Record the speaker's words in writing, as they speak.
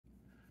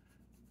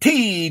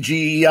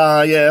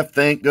TGIF,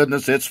 thank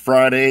goodness it's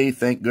Friday.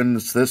 Thank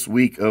goodness this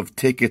week of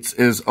tickets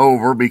is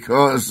over,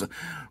 because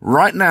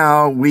right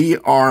now we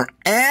are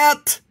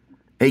at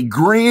a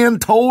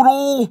grand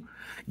total,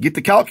 get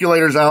the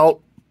calculators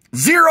out,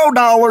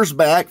 $0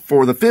 back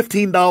for the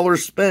 $15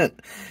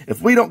 spent.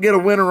 If we don't get a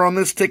winner on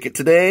this ticket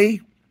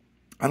today,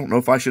 I don't know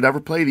if I should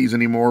ever play these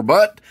anymore,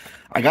 but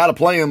I got to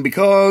play them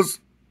because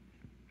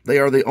they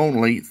are the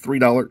only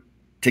 $3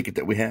 ticket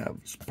that we have.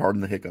 Pardon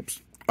the hiccups.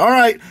 All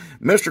right,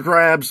 Mr.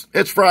 Krabs,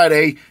 it's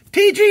Friday.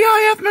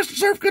 TGIF, Mr.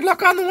 Surf, good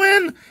luck on the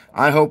win.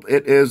 I hope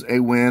it is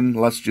a win.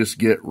 Let's just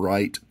get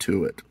right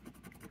to it.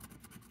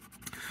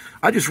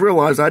 I just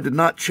realized I did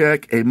not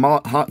check a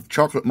hot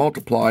chocolate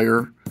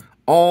multiplier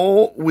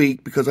all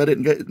week because I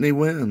didn't get any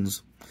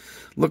wins.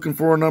 Looking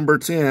for a number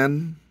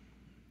 10.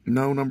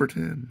 No number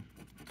 10.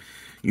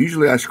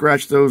 Usually I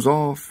scratch those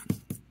off.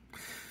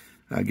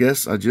 I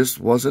guess I just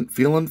wasn't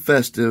feeling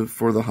festive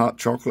for the hot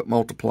chocolate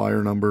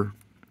multiplier number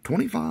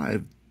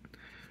 25.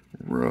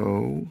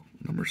 Row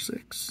number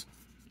 6.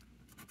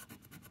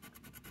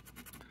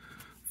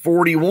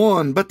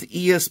 41, but the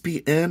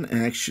ESPN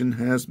action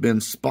has been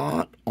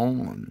spot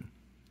on.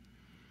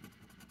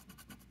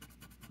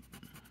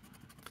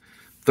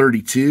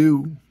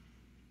 32.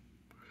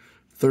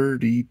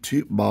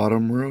 32,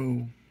 bottom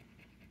row.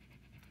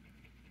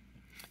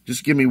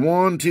 Just give me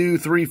 1, 2,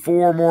 3,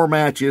 4 more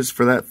matches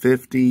for that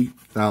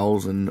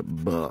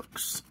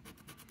 $50,000.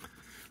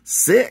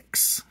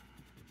 6.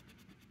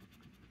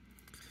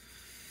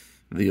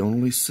 The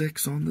only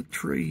 6 on the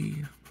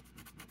tree.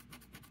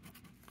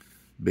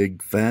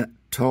 Big, fat,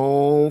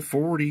 tall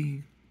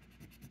 40.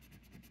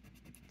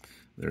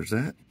 There's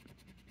that.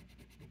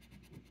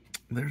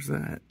 There's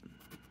that.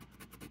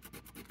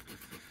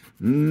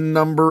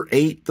 Number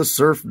 8, the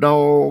Surf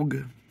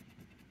Dog.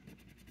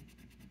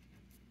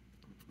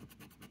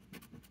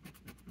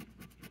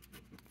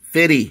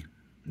 Fitty.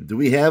 Do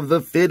we have the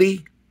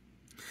Fitty?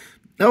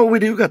 No, we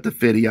do got the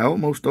Fitty. I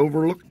almost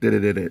overlooked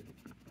it.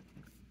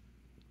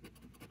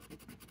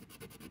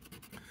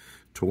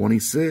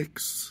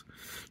 26.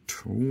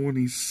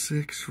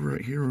 26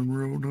 right here in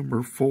row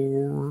number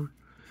 4.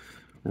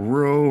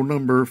 Row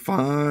number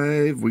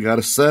 5. We got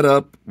a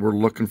setup. We're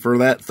looking for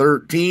that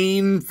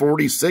 13,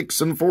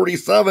 46, and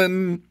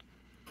 47.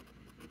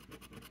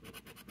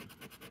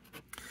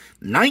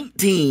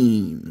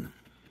 19.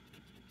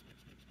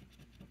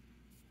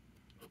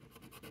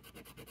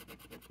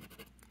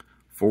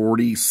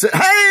 46.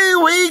 Hey,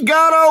 we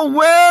got a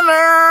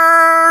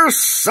winner!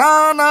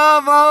 Son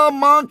of a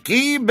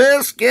monkey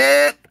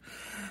biscuit!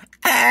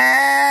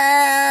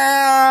 Ow!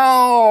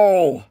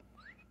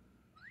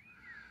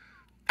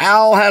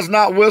 Al has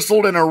not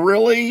whistled in a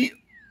really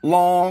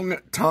long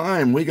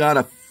time. We got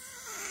a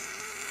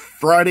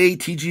Friday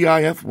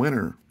TGIF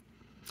winner.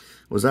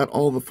 Was that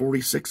all the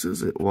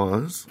 46s? It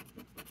was.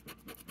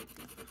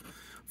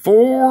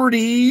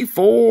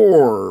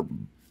 44.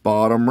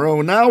 Bottom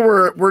row. Now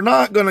we're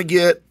not going to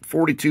get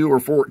 42 or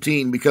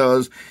 14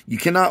 because you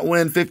cannot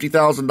win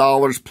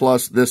 $50,000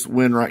 plus this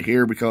win right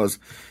here, because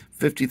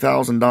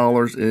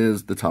 $50,000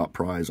 is the top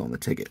prize on the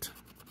ticket.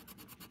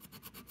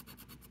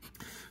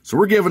 So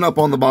we're giving up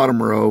on the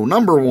bottom row.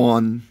 Number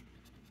 1.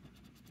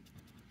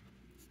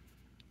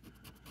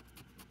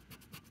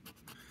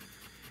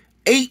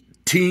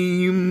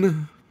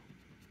 18.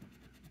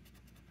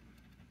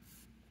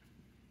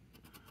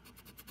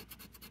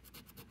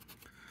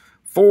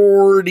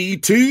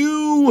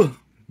 42.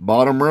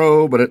 Bottom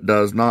row, but it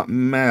does not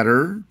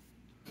matter.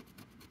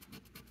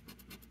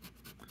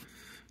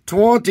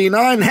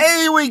 29.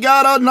 Hey, we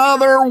got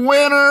another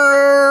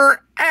winner.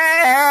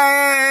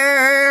 Ow!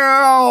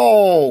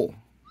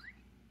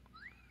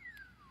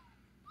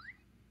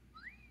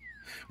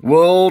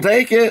 We'll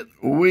take it.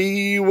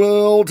 We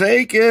will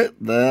take it.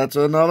 That's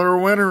another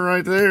winner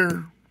right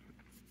there.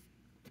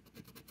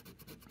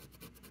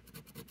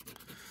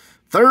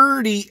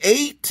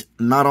 38,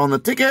 not on the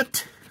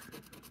ticket.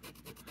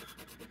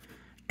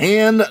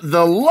 And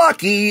the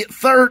lucky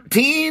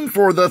 13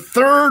 for the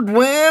third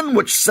win,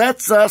 which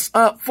sets us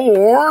up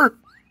for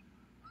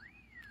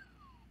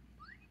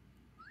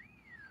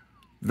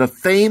the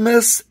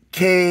famous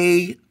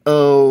KOD,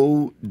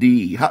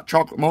 hot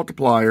chocolate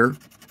multiplier.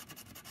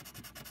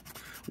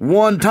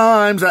 1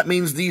 times, that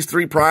means these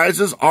 3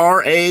 prizes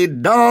are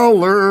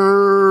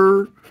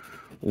 $1.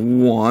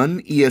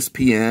 1,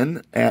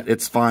 ESPN at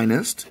its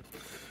finest.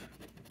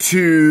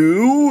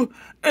 2,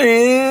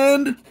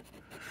 and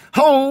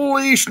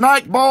holy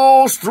shnik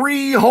balls,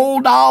 3 whole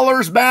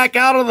dollars back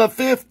out of the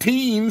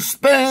 15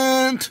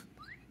 spent.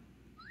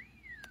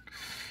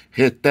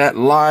 Hit that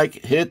like,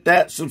 hit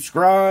that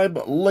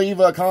subscribe, leave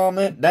a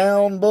comment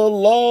down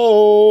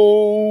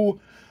below.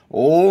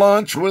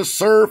 Lunch with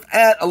Surf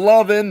at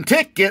 11,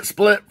 ticket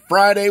split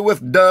Friday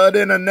with Dud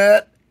and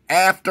Annette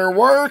after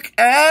work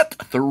at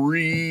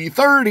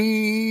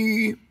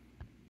 3:30.